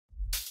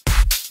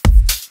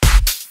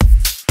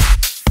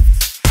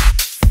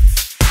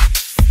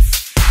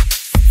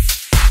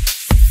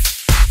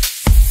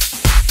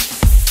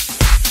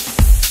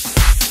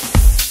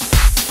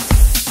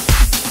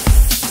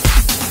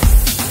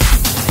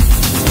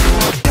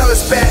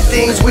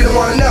things we don't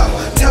wanna know.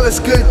 Tell us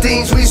good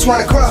things, we just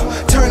wanna grow.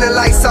 Turn the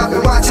lights off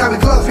and watch how we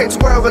glow. Paint the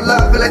world with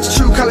love and let your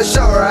true colors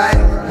show, right?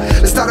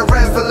 Let's start a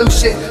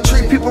revolution.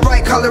 Treat people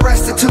right, call it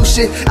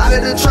restitution. Out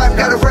of the trap,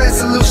 got a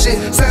resolution.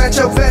 Sign out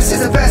your best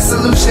is the best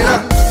solution,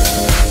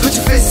 Put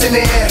your fists in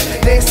the air,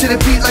 dance to the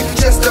beat like you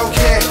just don't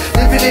care.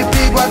 Living it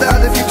big while the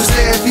other people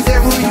stare. Be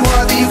there who you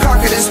are, then you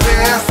conquer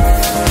despair.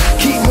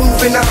 Keep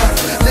moving on,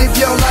 live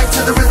your life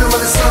to the rhythm of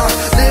the song.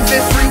 Live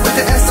it free with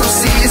the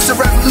SOC, it's a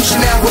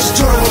revolution now, what's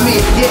join with me?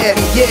 Yeah,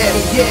 yeah,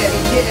 yeah,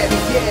 yeah, yeah,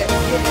 yeah.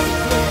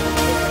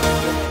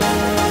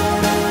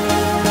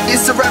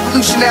 It's a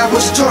revolution now,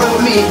 what's join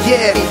with me?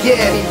 Yeah,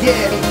 yeah,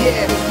 yeah,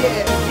 yeah, yeah,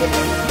 yeah.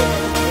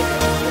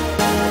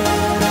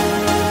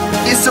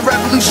 It's a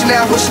revolution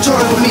now, what's join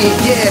with me?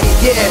 Yeah,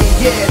 yeah,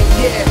 yeah,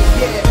 yeah,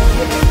 yeah, yeah.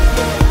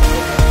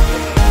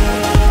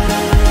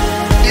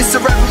 It's a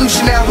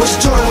revolution now, what's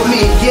join with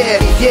me? Yeah,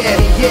 yeah,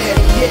 yeah,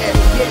 yeah,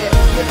 yeah.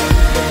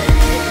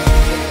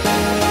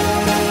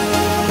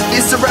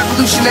 It's a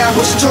revolution now,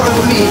 what's join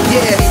with me?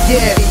 Yeah,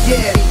 yeah,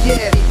 yeah,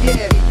 yeah,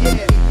 yeah, yeah,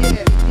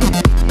 yeah.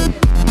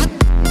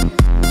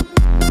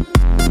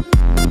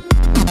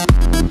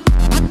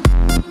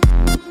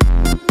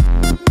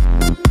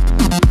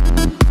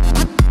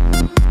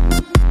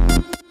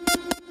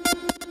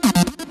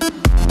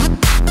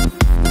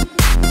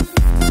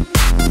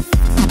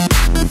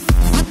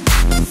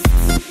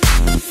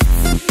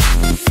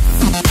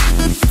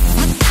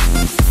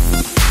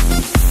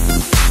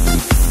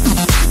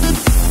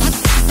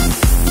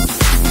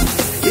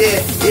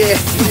 Yeah,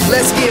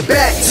 let's get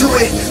back to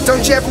it.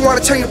 Don't you ever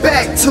wanna turn your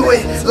back to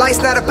it. Life's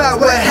not about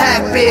what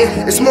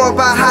happened, it's more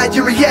about how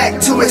you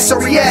react to it. So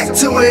react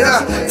to it,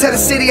 Tell the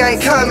city I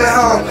ain't coming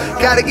home.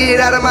 Gotta get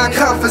out of my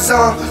comfort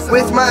zone.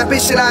 With my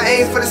ambition I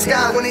aim for the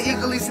sky. When the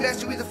eagle leaves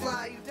next, you either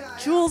fly or you die.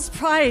 Jules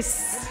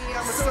Price.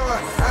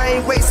 I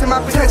ain't wasting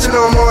my potential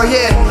no more,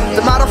 yeah.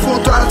 The model full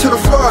throttle to the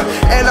floor,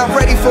 and I'm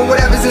ready for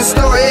whatever's in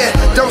store,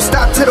 yeah. Don't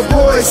stop till the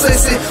boys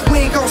listen. We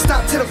ain't gon'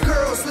 stop till the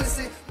girls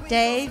listen.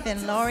 Dave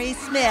and Laurie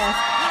Smith.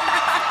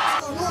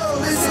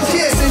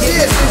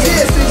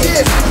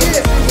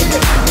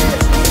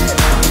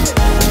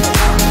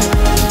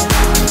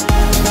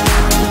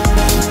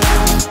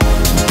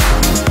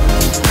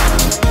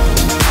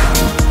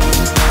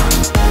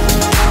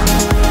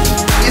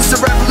 It's a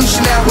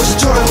revolution now,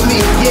 what's join with me?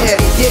 Yeah,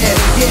 yeah,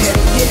 yeah,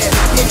 yeah,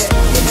 yeah,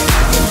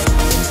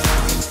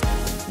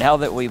 yeah. Now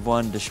that we've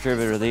won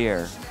Distributor of the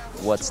Year,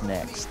 what's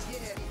next?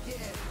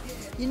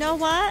 You know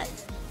what?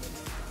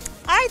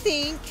 I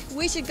think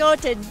we should go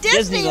to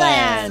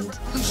Disneyland.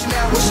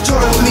 What's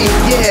join with me?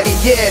 Yeah,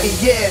 yeah,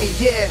 yeah,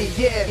 yeah,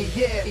 yeah,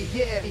 yeah,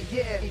 yeah,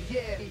 yeah,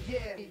 yeah,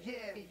 yeah.